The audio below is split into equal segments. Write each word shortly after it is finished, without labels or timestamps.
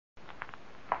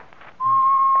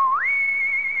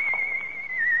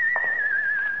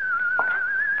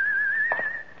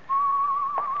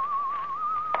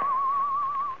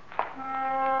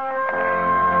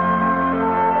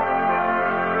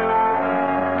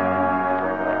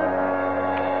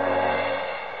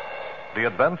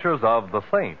Adventures of the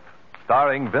Saint,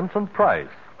 starring Vincent Price.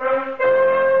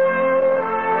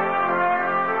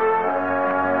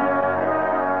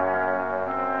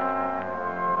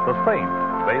 The Saint,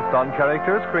 based on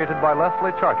characters created by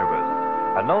Leslie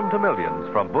Charteris and known to millions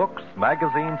from books,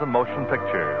 magazines, and motion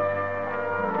pictures.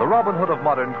 The Robin Hood of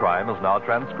modern crime is now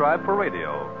transcribed for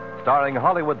radio, starring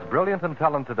Hollywood's brilliant and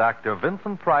talented actor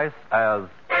Vincent Price as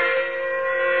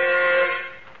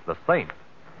the Saint.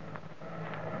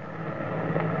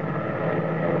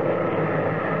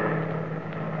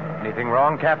 Anything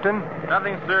wrong, Captain?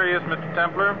 Nothing serious, Mr.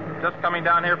 Templar. Just coming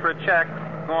down here for a check.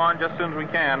 Go on just as soon as we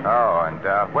can. Oh, and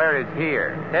where is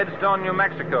here? Headstone, New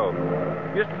Mexico.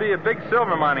 Used to be a big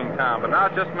silver mining town, but now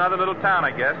it's just another little town,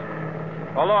 I guess.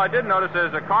 Although I did notice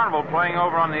there's a carnival playing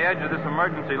over on the edge of this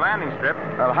emergency landing strip.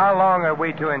 Well, how long are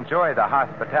we to enjoy the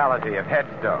hospitality of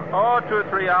Headstone? Oh, 2 or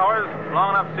 3 hours.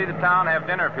 Long enough to see the town, have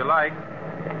dinner if you like.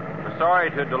 We're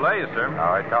sorry to delay you, sir.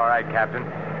 Oh, it's all right, Captain.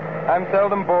 I'm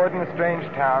seldom bored in a strange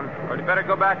town. Well, you better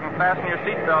go back and fasten your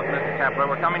seatbelt, Mr. Templar.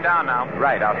 We're coming down now.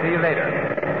 Right, I'll see you later.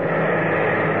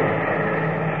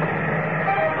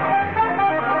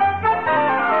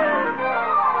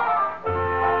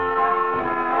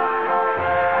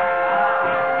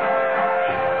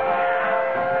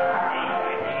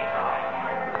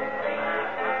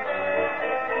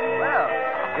 Well,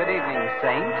 good evening,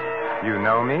 Saint. You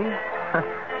know me?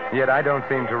 Yet I don't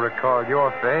seem to recall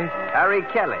your face. Harry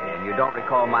Kelly, and you don't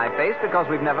recall my face because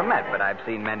we've never met, but I've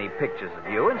seen many pictures of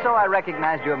you, and so I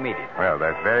recognized you immediately. Well,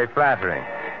 that's very flattering.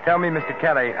 Tell me, Mr.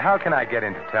 Kelly, how can I get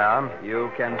into town?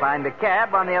 You can find a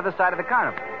cab on the other side of the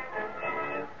carnival.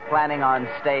 Planning on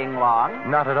staying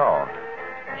long? Not at all.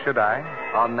 Should I?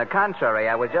 On the contrary,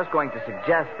 I was just going to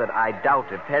suggest that I doubt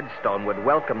if Headstone would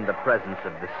welcome the presence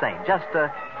of the Saint. Just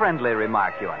a friendly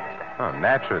remark, you understand. Oh,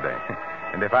 naturally.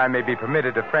 And if I may be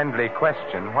permitted a friendly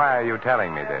question, why are you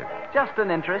telling me this? Just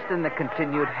an interest in the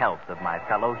continued health of my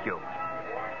fellow humans.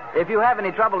 If you have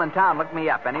any trouble in town, look me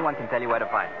up. Anyone can tell you where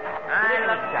to find me.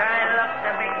 Look,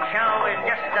 the big show is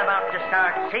just about to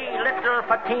start. See little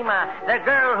Fatima, the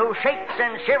girl who shakes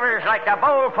and shivers like a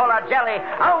bowl full of jelly.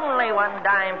 Only 1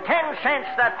 dime, 10 cents,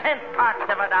 the 10th part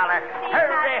of $1.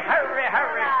 Hurry, hurry,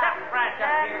 hurry. Step right up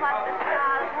Learn here. what the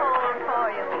stars hold for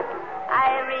you.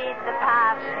 I read the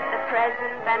past, the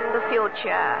present, and the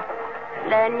future.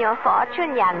 Learn your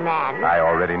fortune, young man. I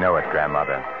already know it,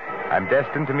 Grandmother. I'm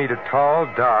destined to meet a tall,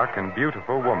 dark, and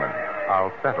beautiful woman.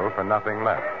 I'll settle for nothing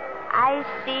less. I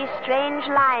see strange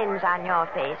lines on your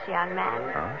face, young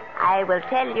man. Huh? I will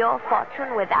tell your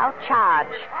fortune without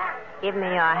charge. Give me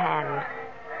your hand.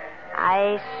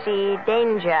 I see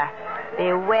danger.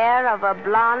 Beware of a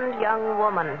blonde young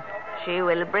woman. She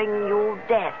will bring you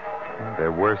death. There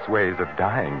are worse ways of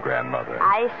dying, Grandmother.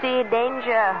 I see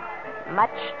danger,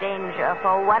 much danger,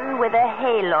 for one with a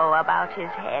halo about his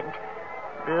head.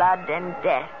 Blood and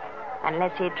death.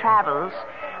 Unless he travels,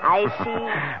 I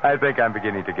see... I think I'm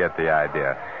beginning to get the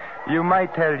idea. You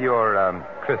might tell your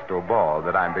crystal ball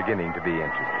that I'm beginning to be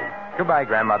interested. Goodbye,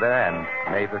 Grandmother, and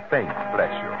may the saints bless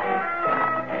you.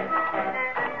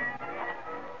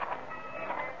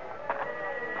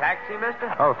 Taxi,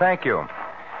 mister? Oh, thank you.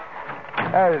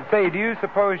 Say, do you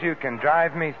suppose you can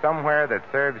drive me somewhere that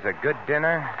serves a good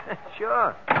dinner?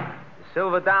 Sure. The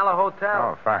Silver Dollar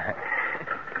Hotel. Oh, fine.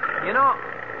 You know,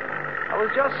 I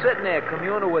was just sitting there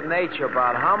communing with nature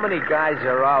about how many guys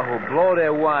there are who blow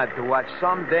their wad to watch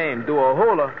some dame do a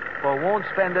hula but won't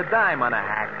spend a dime on a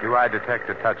hack. Do I detect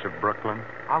a touch of Brooklyn?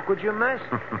 How could you miss?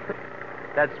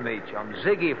 That's me, chum.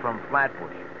 Ziggy from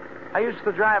Flatbush. I used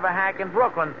to drive a hack in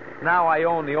Brooklyn. Now I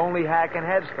own the only hack in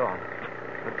Headstone.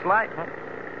 It's life, huh?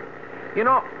 You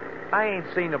know, I ain't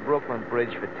seen a Brooklyn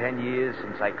Bridge for 10 years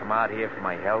since I come out here for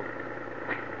my health.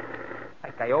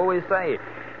 Like I always say,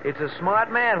 it's a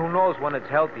smart man who knows when it's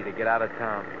healthy to get out of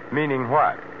town. Meaning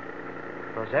what?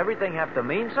 Does everything have to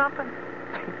mean something?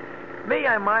 Me,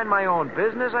 I mind my own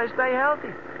business. I stay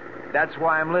healthy. That's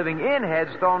why I'm living in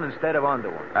Headstone instead of under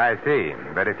one. I see.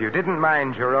 But if you didn't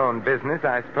mind your own business,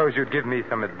 I suppose you'd give me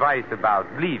some advice about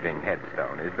leaving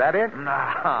Headstone. Is that it?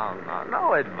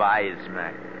 No advice,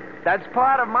 Mac. That's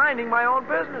part of minding my own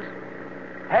business.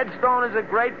 Headstone is a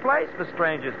great place for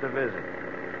strangers to visit,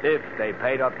 if they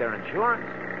paid up their insurance.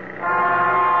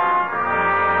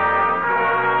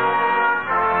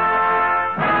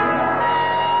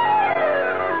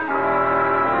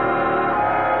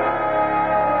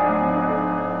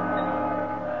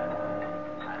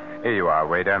 Here you are,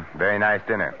 waiter. Very nice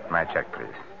dinner. My check,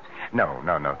 please. No,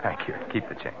 thank you. Keep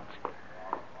the change.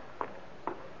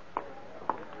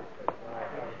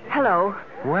 Hello.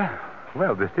 Well,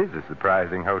 Well, this is a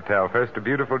surprising hotel. First a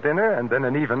beautiful dinner, and then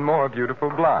an even more beautiful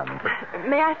blonde.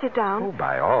 May I sit down? Oh,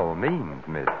 by all means,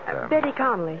 Miss... Betty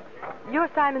Connolly. You're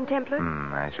Simon Templar?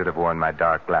 I should have worn my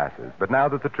dark glasses. But now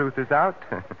that the truth is out,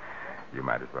 you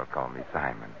might as well call me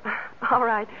Simon. All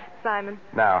right, Simon.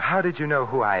 Now, how did you know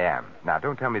who I am? Now,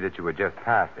 don't tell me that you were just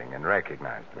passing and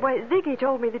recognized me. Why, Ziggy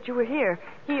told me that you were here.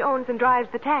 He owns and drives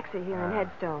the taxi here in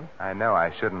Headstone. I know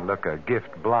I shouldn't look a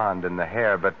gift blonde in the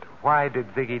hair, but why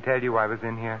did Ziggy tell you I was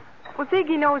in here? Well,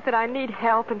 Ziggy knows that I need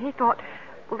help, and he thought,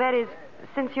 well, that is,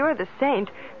 since you're the saint,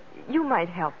 you might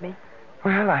help me.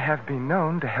 Well, I have been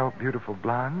known to help beautiful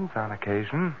blondes on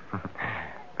occasion.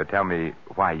 But tell me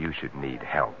why you should need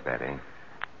help, Betty.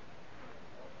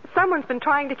 Someone's been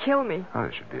trying to kill me. Oh,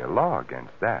 there should be a law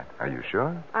against that. Are you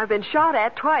sure? I've been shot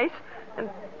at twice,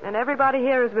 and everybody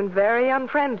here has been very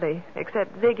unfriendly,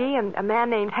 except Ziggy and a man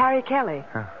named Harry Kelly.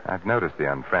 I've noticed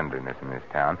the unfriendliness in this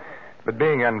town. But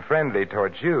being unfriendly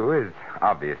towards you is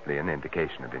obviously an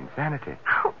indication of insanity.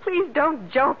 Oh, please don't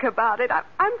joke about it.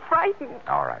 I'm frightened.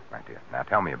 All right, my dear. Now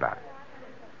tell me about it.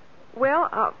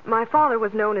 Well, my father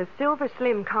was known as Silver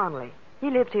Slim Connolly. He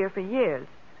lived here for years.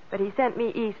 But he sent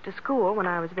me east to school when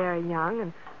I was very young,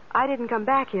 and I didn't come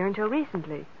back here until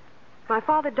recently. My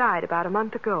father died about a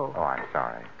month ago. Oh, I'm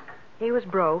sorry. He was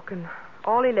broke, and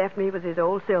all he left me was his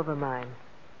old silver mine.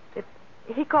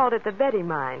 He called it the Betty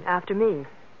Mine, after me.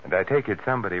 And I take it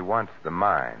somebody wants the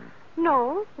mine.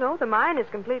 No, the mine is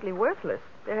completely worthless.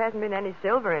 There hasn't been any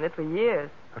silver in it for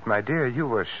years. But, my dear, you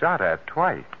were shot at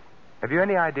twice. Have you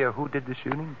any idea who did the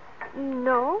shooting?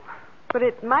 No, but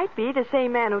it might be the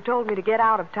same man who told me to get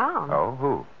out of town. Oh,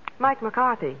 who? Mike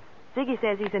McCarthy. Ziggy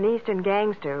says he's an eastern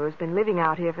gangster who's been living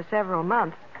out here for several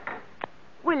months.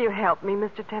 Will you help me,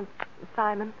 Mr.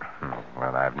 Simon?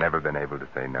 Well, I've never been able to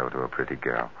say no to a pretty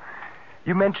girl.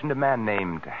 You mentioned a man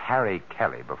named Harry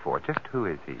Kelly before. Just who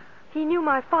is he? He knew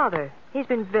my father. He's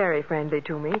been very friendly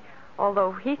to me,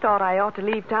 although he thought I ought to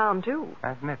leave town, too.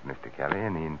 I've met Mr. Kelly,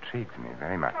 and he intrigues me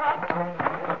very much.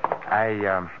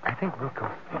 I think we'll go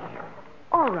see him.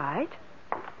 All right.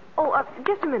 Oh,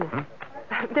 just a minute.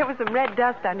 There was some red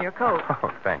dust on your coat.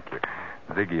 Oh, thank you.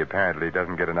 Ziggy apparently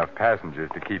doesn't get enough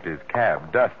passengers to keep his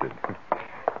cab dusted.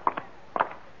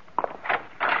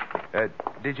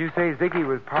 Did you say Ziggy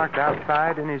was parked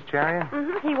outside in his chariot?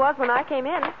 Mm-hmm. He was when I came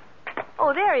in.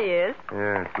 Oh, there he is.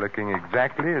 Yes, looking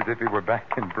exactly as if he were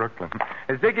back in Brooklyn.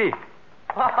 Ziggy!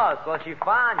 Oh, so she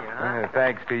found you, huh?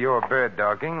 Thanks to your bird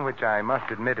dogging, which I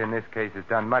must admit in this case has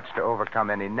done much to overcome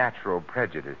any natural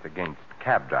prejudice against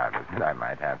cab drivers that I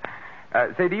might have.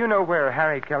 Say, do you know where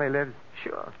Harry Kelly lives?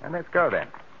 Sure. Well, let's go then.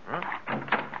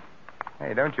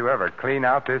 Hey, don't you ever clean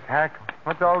out this hack?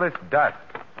 What's all this dust?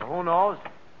 Well, who knows?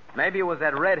 Maybe it was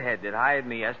that redhead that hired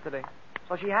me yesterday.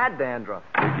 So she had dandruff.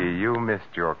 Ziggy, you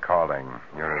missed your calling.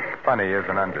 You're as funny as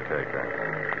an undertaker.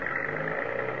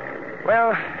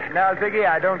 Well, now, Ziggy,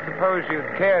 I don't suppose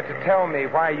you'd care to tell me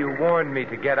why you warned me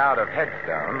to get out of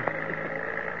Headstone.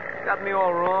 Got me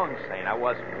all wrong, Saint. I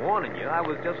wasn't warning you. I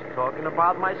was just talking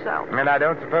about myself. And I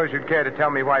don't suppose you'd care to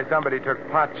tell me why somebody took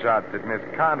pot shots at Miss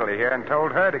Connolly here and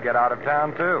told her to get out of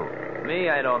town, too. Me,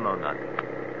 I don't know nothing.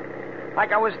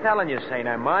 Like I was telling you, Saint,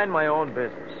 I mind my own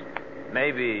business.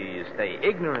 Maybe you stay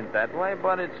ignorant that way,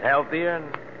 but it's healthier, and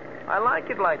I like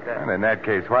it like that. Well, in that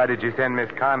case, why did you send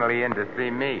Miss Connolly in to see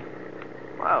me?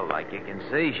 Well, like you can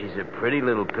see, she's a pretty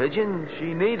little pigeon.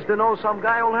 She needs to know some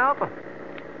guy who'll help her.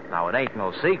 Now, it ain't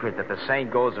no secret that the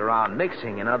saint goes around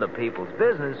mixing in other people's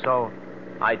business, so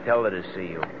I tell her to see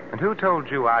you. And who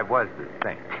told you I was the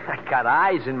saint? I got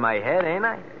eyes in my head, ain't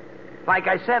I? Like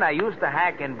I said, I used to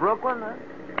hack in Brooklyn.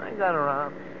 I got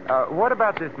around. What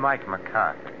about this Mike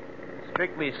McCarthy?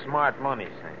 Strictly smart money,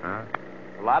 Saint. Huh?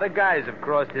 A lot of guys have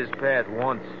crossed his path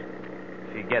once,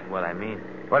 if you get what I mean.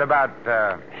 What about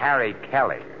Harry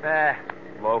Kelly?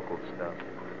 Local stuff.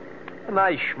 A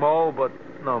nice schmo, but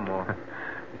no more.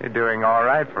 You're doing all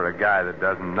right for a guy that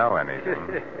doesn't know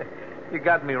anything. You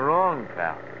got me wrong,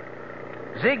 pal.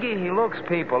 Ziggy, he looks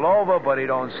people over, but he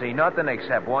don't see nothing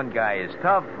except one guy is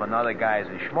tough, another guy is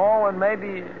a schmo, and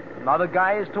maybe another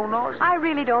guy is too nosy. I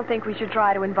really don't think we should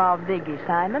try to involve Ziggy,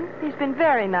 Simon. He's been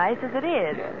very nice as it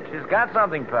is. Yeah, she's got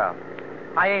something, pal.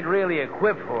 I ain't really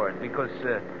equipped for it because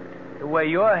the way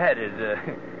you're headed,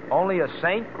 only a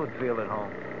saint could feel at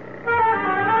home.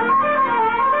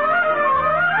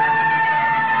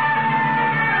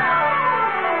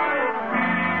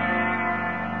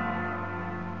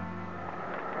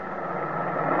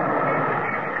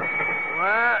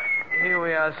 Well, here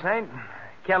we are, Saint.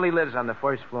 Kelly lives on the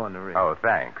first floor in the Ritz. Oh,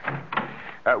 thanks.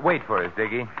 Wait for us,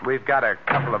 Ziggy. We've got a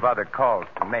couple of other calls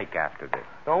to make after this.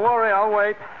 Don't worry, I'll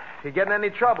wait. If you get in any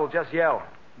trouble, just yell.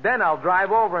 Then I'll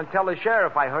drive over and tell the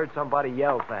sheriff I heard somebody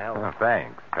yell for help. Oh,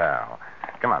 thanks, pal.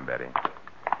 Come on, Betty.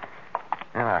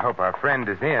 Well, I hope our friend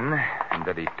is in and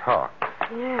that he talks.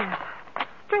 Yes.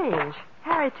 Strange.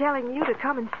 Harry telling you to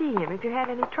come and see him if you had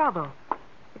any trouble.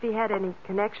 If he had any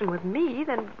connection with me,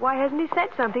 then why hasn't he said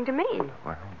something to me?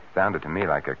 Well, he sounded to me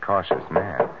like a cautious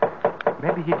man.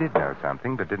 Maybe he did know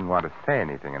something, but didn't want to say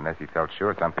anything unless he felt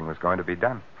sure something was going to be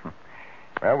done.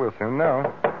 Well, we'll soon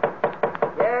know.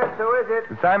 Yes, who is it?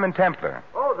 Simon Templar.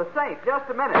 Oh, the Saint. Just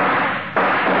a minute.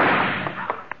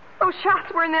 Those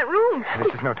shots were in that room.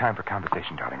 This is no time for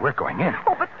conversation, darling. We're going in.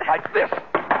 Oh, but... Like this.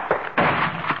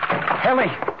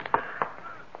 Kelly.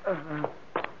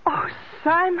 Oh,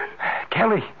 Simon.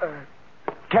 Kelly.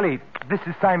 Kelly, this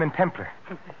is Simon Templar.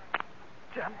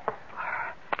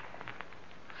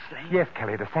 Saint? Yes,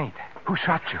 Kelly, the Saint. Who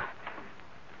shot you?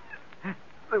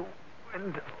 The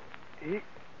window. Saint.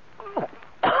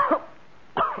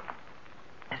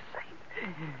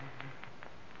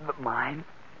 The mine.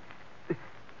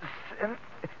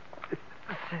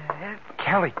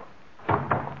 Kelly.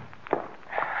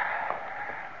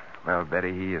 Well,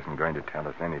 Betty, he isn't going to tell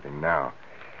us anything now.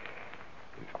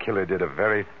 His killer did a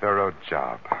very thorough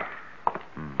job.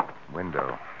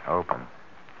 Window open.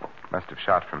 Must have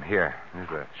shot from here. There's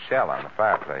a shell on the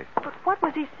fireplace. But what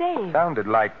was he saying? Sounded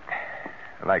like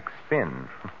sin.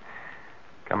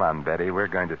 Come on, Betty. We're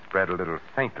going to spread a little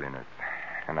saintliness.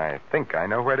 And I think I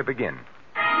know where to begin.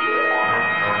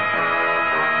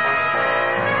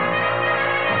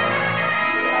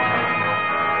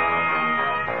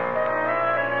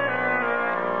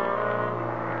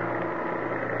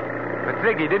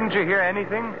 Ziggy, didn't you hear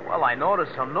anything? Well, I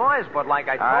noticed some noise, but like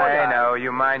I told you... I know.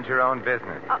 You mind your own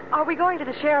business. Are we going to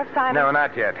the sheriff's, Simon? No,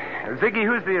 not yet. Ziggy,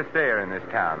 who's the astayer in this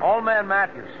town? Old man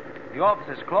Matthews. The office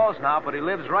is closed now, but he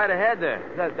lives right ahead there.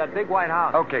 That big white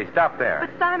house. Okay, stop there.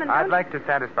 But, Simon, I'd like to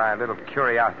satisfy a little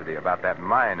curiosity about that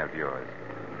mine of yours.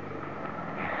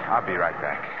 I'll be right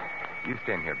back. You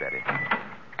stay in here, Betty.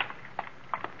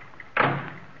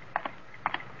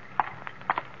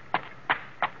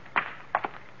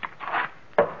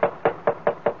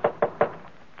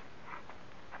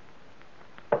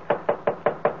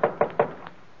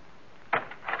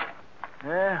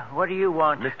 What do you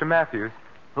want? Mr. Matthews.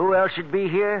 Who else should be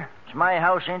here? It's my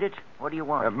house, ain't it? What do you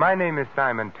want? My name is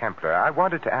Simon Templar. I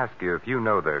wanted to ask you if you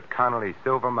know the Connolly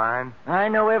Silver Mine. I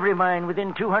know every mine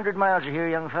within 200 miles of here,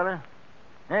 young fella.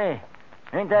 Hey,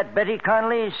 ain't that Betty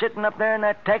Connolly sitting up there in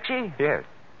that taxi? Yes.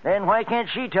 Then why can't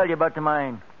she tell you about the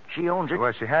mine? She owns it.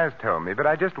 Well, she has told me, but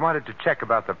I just wanted to check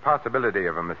about the possibility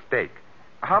of a mistake.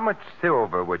 How much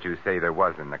silver would you say there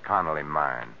was in the Connolly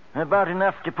mine? About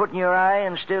enough to put in your eye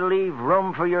and still leave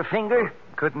room for your finger?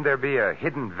 Couldn't there be a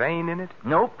hidden vein in it?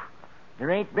 Nope. There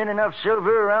ain't been enough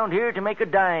silver around here to make a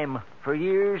dime for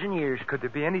years and years. Could there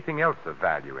be anything else of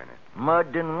value in it?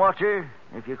 Mud and water,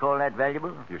 if you call that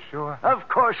valuable. You sure? Of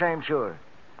course I'm sure.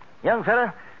 Young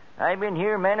fella, I've been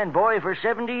here man and boy for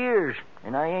 70 years,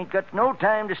 and I ain't got no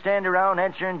time to stand around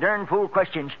answering darn fool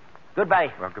questions.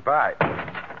 Goodbye. Well, goodbye.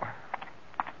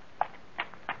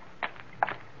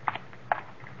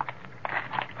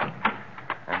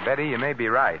 And Betty, you may be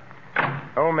right.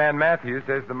 Old man Matthews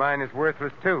says the mine is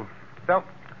worthless, too. So,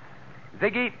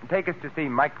 Ziggy, take us to see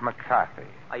Mike McCarthy.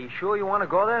 Are you sure you want to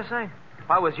go there, Saint?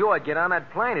 If I was you, I'd get on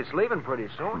that plane. It's leaving pretty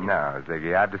soon. No,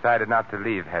 Ziggy, I've decided not to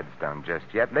leave Headstone just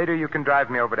yet. Later you can drive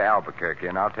me over to Albuquerque,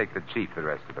 and I'll take the chief the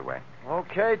rest of the way.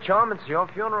 Okay, chum, it's your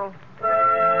funeral.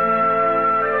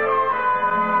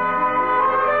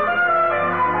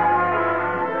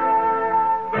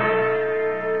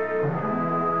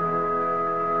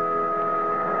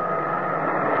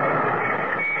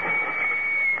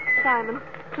 Simon,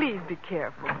 please be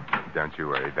careful. Don't you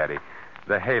worry, Betty.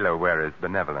 The Halo Wearers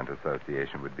Benevolent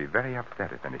Association would be very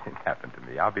upset if anything happened to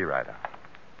me. I'll be right out.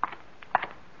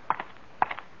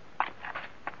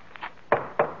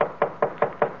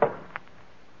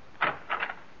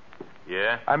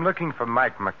 Yeah? I'm looking for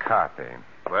Mike McCarthy.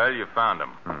 Well, you found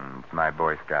him. It's my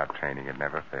Boy Scout training. It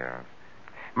never fails.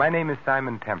 My name is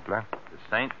Simon Templar. The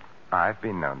Saint? I've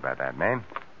been known by that name.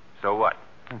 So what?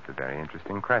 That's a very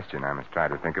interesting question. I must try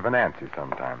to think of an answer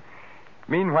sometime.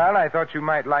 Meanwhile, I thought you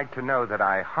might like to know that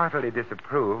I heartily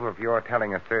disapprove of your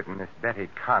telling a certain Miss Betty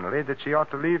Connolly that she ought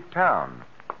to leave town.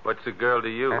 What's a girl to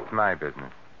you? That's my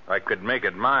business. I could make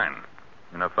it mine.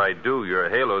 And if I do, your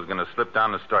halo's going to slip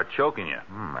down and start choking you.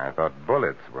 I thought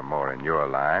bullets were more in your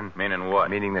line. Meaning what?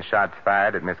 Meaning the shots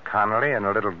fired at Miss Connolly and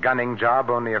a little gunning job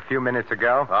only a few minutes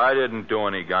ago. I didn't do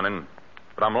any gunning.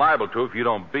 But I'm liable to if you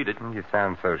don't beat it. You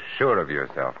sound so sure of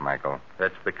yourself, Michael.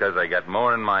 That's because I got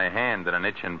more in my hand than an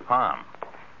itching palm.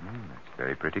 That's a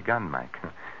very pretty gun, Mike.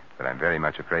 But I'm very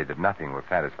much afraid that nothing will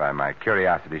satisfy my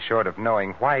curiosity short of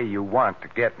knowing why you want to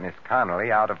get Miss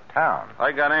Connolly out of town.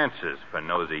 I got answers for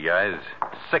nosy guys.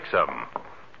 6 of them.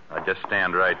 Now just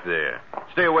stand right there.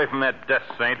 Stay away from that desk,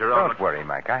 Saint, or I'll... Don't worry,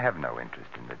 Mike. I have no interest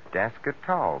in the desk at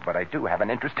all, but I do have an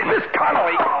interest in Miss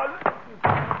Connolly.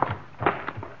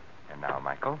 And now,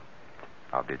 Michael,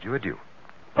 I'll bid you adieu.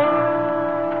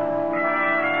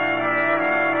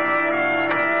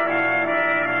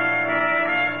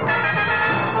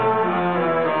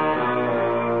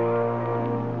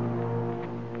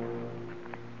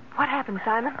 What happened,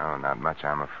 Simon? Oh, not much,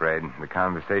 I'm afraid. The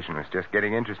conversation was just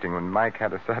getting interesting when Mike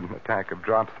had a sudden attack of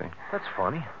dropsy. That's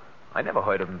funny. I never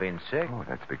heard of him being sick. Oh,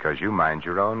 that's because you mind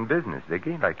your own business,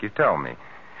 Ziggy, like you told me.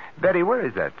 Betty, where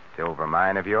is that silver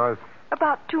mine of yours?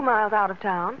 About 2 miles out of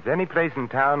town. Is there any place in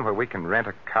town where we can rent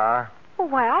a car? Oh,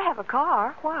 why, I have a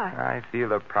car. Why? I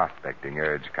feel a prospecting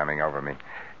urge coming over me.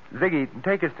 Ziggy,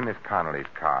 take us to Miss Connolly's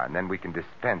car, and then we can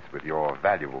dispense with your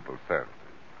valuable service.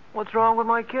 What's wrong with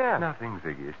my car? Nothing,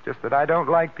 Ziggy. It's just that I don't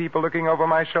like people looking over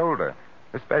my shoulder,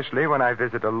 especially when I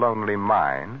visit a lonely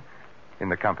mine in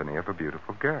the company of a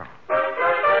beautiful girl.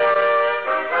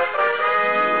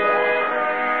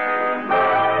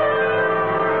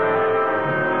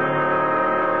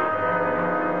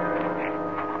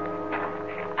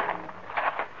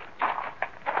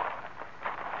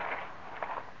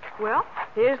 Well,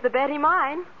 here's the Betty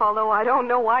mine, although I don't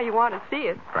know why you want to see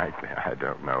it. Frankly, I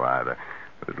don't know either.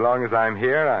 But as long as I'm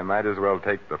here, I might as well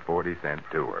take the 40-cent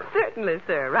tour. Certainly,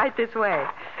 sir. Right this way.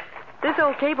 This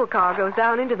old cable car goes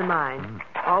down into the mine.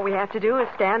 All we have to do is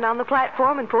stand on the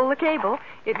platform and pull the cable.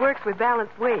 It works with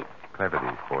balanced weight. Clever,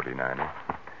 these 49ers.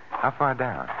 How far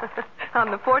down?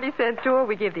 On the 40-cent tour,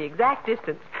 we give the exact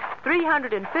distance.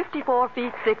 354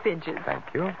 feet, 6 inches. Thank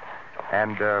you.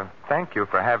 And thank you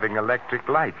for having electric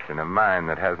lights in a mine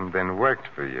that hasn't been worked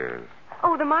for years.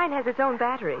 Oh, the mine has its own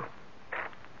battery.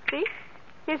 See?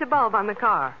 Here's a bulb on the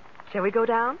car. Shall we go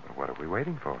down? What are we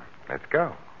waiting for? Let's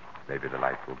go. Maybe the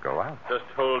lights will go out. Just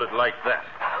hold it like that.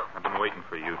 I've been waiting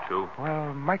for you two.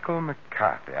 Well, Michael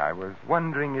McCarthy, I was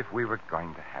wondering if we were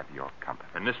going to have your company.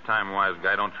 And this time, wise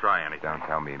guy, don't try anything. Don't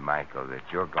tell me, Michael, that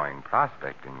you're going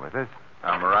prospecting with us.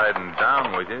 I'm riding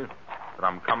down with you, but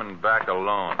I'm coming back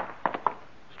alone.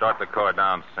 Start the car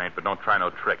down, Saint, but don't try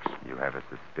no tricks. You have a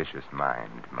suspicious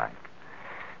mind, Mike.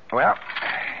 Well,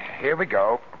 here we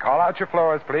go. Call out your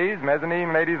floors, please.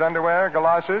 Mezzanine, ladies' underwear,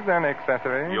 galoshes, and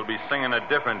accessories. You'll be singing a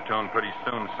different tune pretty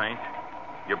soon, Saint.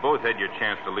 You both had your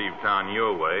chance to leave town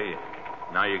your way.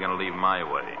 Now you're going to leave my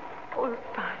way. Oh,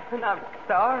 Simon, I'm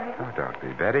sorry. Oh, don't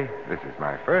be, Betty. This is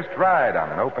my first ride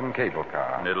on an open cable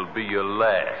car. And it'll be your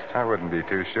last. I wouldn't be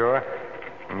too sure.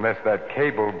 Unless that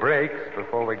cable breaks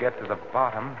before we get to the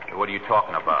bottom. What are you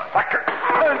talking about? Sucker!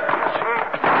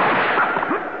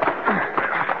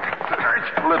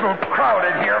 It's a little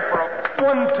crowded here for a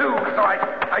 1-2, so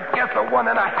I guess a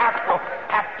 1.5 will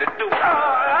have to do.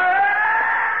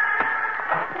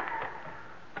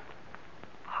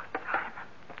 Oh, Simon.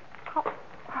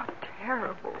 How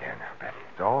terrible. There now, Betty.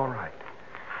 It's all right.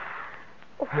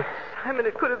 Oh, Simon,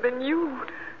 it could have been you.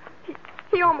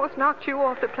 He almost knocked you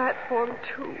off the platform,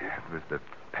 too. It was the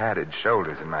padded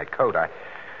shoulders in my coat.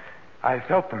 I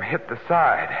felt them hit the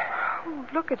side. Oh,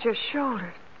 look at your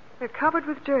shoulders. They're covered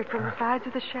with dirt from the sides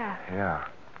of the shaft. Yeah.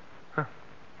 Huh.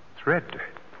 It's red dirt.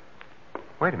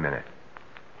 Wait a minute.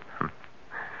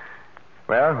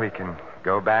 Well, we can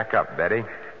go back up, Betty.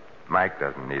 Mike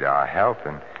doesn't need our help,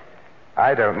 and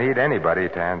I don't need anybody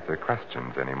to answer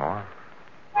questions anymore.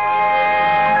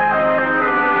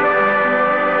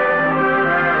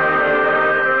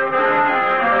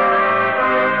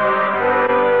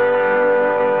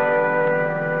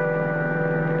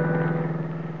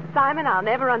 Simon, I'll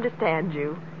never understand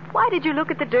you. Why did you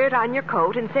look at the dirt on your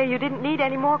coat and say you didn't need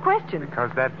any more questions?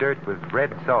 Because that dirt was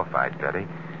red sulfide, Betty.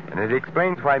 And it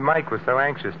explains why Mike was so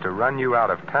anxious to run you out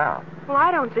of town. Well,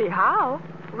 I don't see how.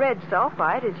 Red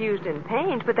sulfide is used in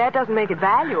paint, but that doesn't make it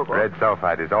valuable. Red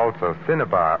sulfide is also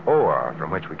cinnabar ore,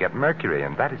 from which we get mercury,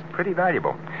 and that is pretty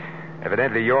valuable.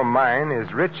 Evidently, your mine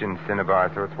is rich in cinnabar,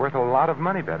 so it's worth a lot of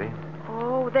money, Betty.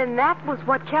 Oh, then that was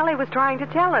what Kelly was trying to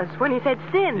tell us when he said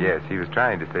sin. Yes, he was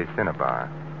trying to say cinnabar.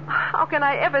 How can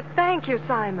I ever thank you,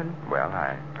 Simon? Well,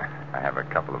 I have a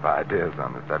couple of ideas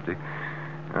on the subject.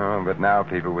 Oh, but now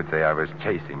people would say I was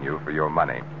chasing you for your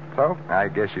money. So I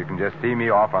guess you can just see me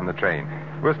off on the train.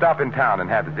 We'll stop in town and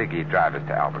have Ziggy drive us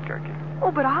to Albuquerque.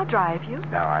 Oh, but I'll drive you.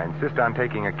 No, I insist on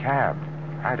taking a cab.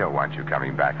 I don't want you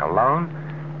coming back alone.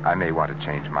 I may want to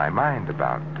change my mind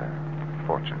about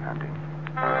fortune hunting.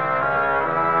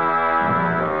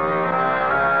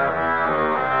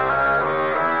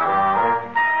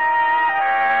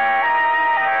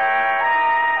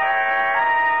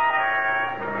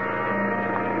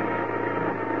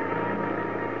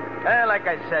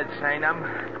 like I said, Saint,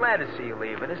 I'm glad to see you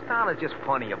leaving. This town is just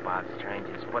funny about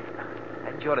strangers. But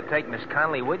hadn't you ought to take Miss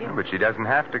Conley with you? But she doesn't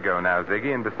have to go now,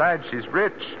 Ziggy, and besides, she's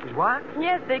rich. She's what?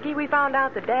 Yes, Ziggy, we found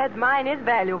out that Dad's mine is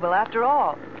valuable after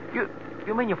all.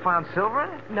 You mean you found silver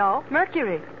in it? No,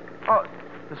 mercury. Oh,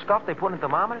 the stuff they put in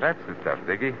thermometers? That's the stuff,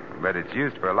 Ziggy. But it's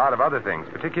used for a lot of other things,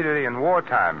 particularly in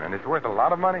wartime, and it's worth a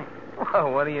lot of money.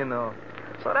 Well, what do you know?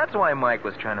 So that's why Mike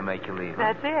was trying to make you leave.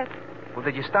 Huh? That's it. Well,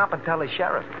 did you stop and tell the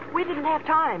sheriff? We didn't have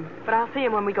time, but I'll see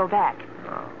him when we go back.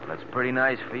 Oh, that's pretty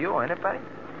nice for you, ain't it, Betty?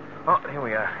 Oh, here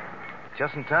we are.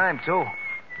 Just in time, too.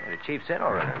 Yeah, the chief's in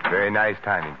already. Very nice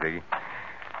timing, Ziggy.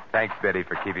 Thanks, Betty,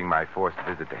 for keeping my forced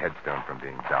visit to Headstone from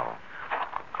being dull.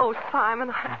 Oh,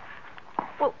 Simon,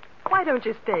 well, why don't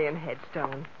you stay in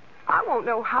Headstone? I won't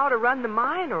know how to run the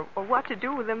mine or what to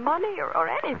do with the money or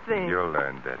anything. You'll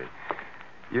learn, Betty.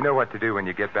 You know what to do when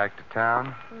you get back to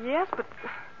town? Yes, but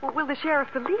will the sheriff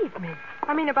believe me?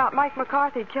 I mean, about Mike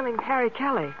McCarthy killing Harry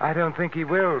Kelly. I don't think he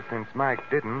will, since Mike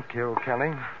didn't kill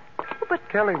Kelly. But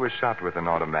Kelly was shot with an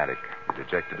automatic. It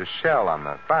ejected a shell on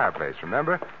the fireplace,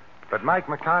 remember? But Mike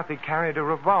McCarthy carried a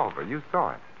revolver. You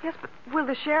saw it. Yes, but will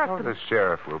the sheriff... Oh, the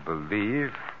sheriff will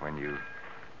believe when you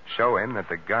show him that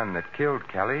the gun that killed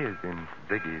Kelly is in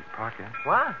Ziggy's pocket.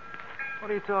 What?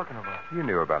 What are you talking about? You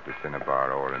knew about the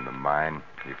cinnabar ore in the mine.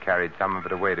 You carried some of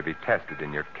it away to be tested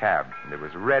in your cab. And there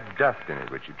was red dust in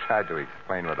it, which you tried to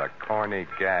explain with a corny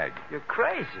gag. You're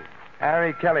crazy.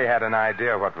 Harry Kelly had an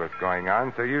idea what was going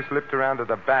on, so you slipped around to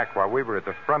the back while we were at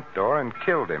the front door and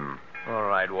killed him. All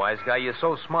right, wise guy, you're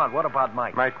so smart. What about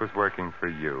Mike? Mike was working for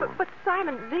you. But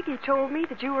Simon, Ziggy told me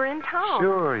that you were in town.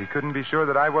 Sure, he couldn't be sure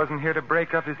that I wasn't here to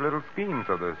break up his little scheme,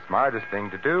 so the smartest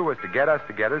thing to do was to get us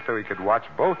together so he could watch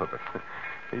both of us.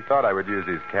 He thought I would use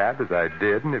his cab, as I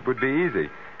did, and it would be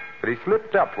easy. But he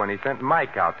slipped up when he sent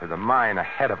Mike out to the mine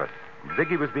ahead of us.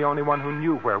 Ziggy was the only one who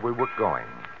knew where we were going.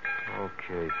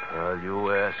 Okay, pal,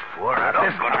 you asked for it.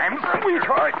 This time,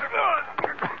 sweetheart.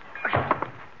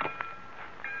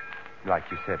 Like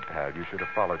you said, pal, you should have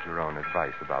followed your own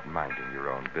advice about minding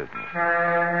your own business.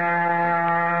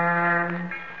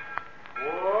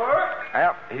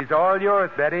 Well, he's all yours,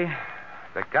 Betty.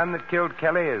 The gun that killed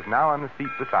Kelly is now on the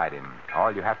seat beside him.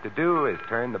 All you have to do is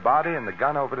turn the body and the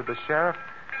gun over to the sheriff,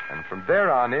 and from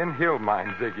there on in, he'll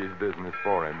mind Ziggy's business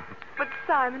for him. But,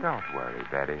 Simon... Don't worry,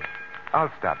 Betty.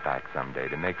 I'll stop back someday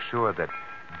to make sure that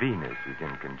Venus is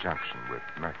in conjunction with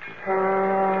Mercury.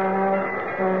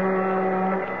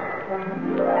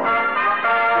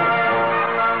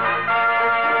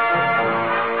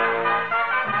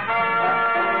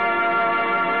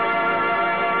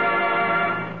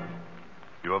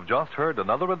 You have just heard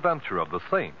another adventure of the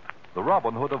Saint, the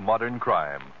Robin Hood of modern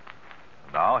crime.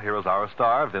 Now, here is our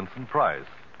star, Vincent Price.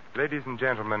 Ladies and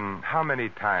gentlemen, how many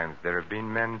times there have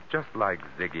been men just like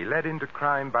Ziggy, led into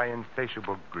crime by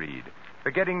insatiable greed,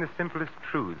 forgetting the simplest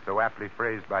truths so aptly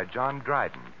phrased by John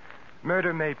Dryden.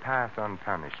 Murder may pass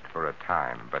unpunished for a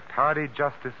time, but tardy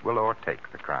justice will o'ertake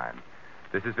the crime.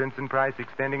 This is Vincent Price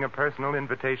extending a personal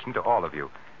invitation to all of you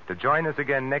to join us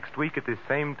again next week at this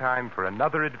same time for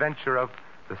another adventure of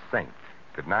the Saint.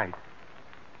 Good night.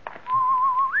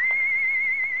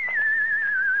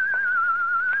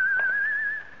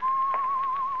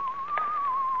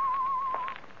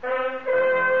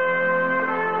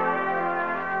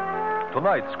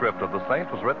 Tonight's script of The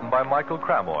Saint was written by Michael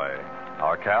Cramoy.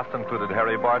 Our cast included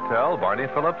Harry Bartell, Barney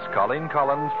Phillips, Colleen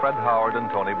Collins, Fred Howard, and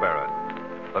Tony Barrett.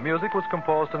 The music was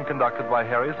composed and conducted by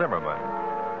Harry Zimmerman.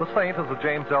 The Saint is a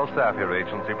James L. Saphir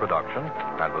Agency production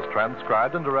and was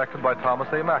transcribed and directed by Thomas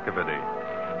A. McAvity.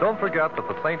 Don't forget that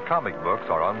the Saint comic books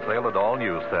are on sale at all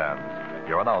newsstands.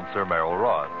 Your announcer, Merrill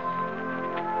Ross.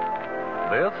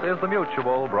 This is the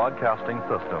Mutual Broadcasting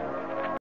System.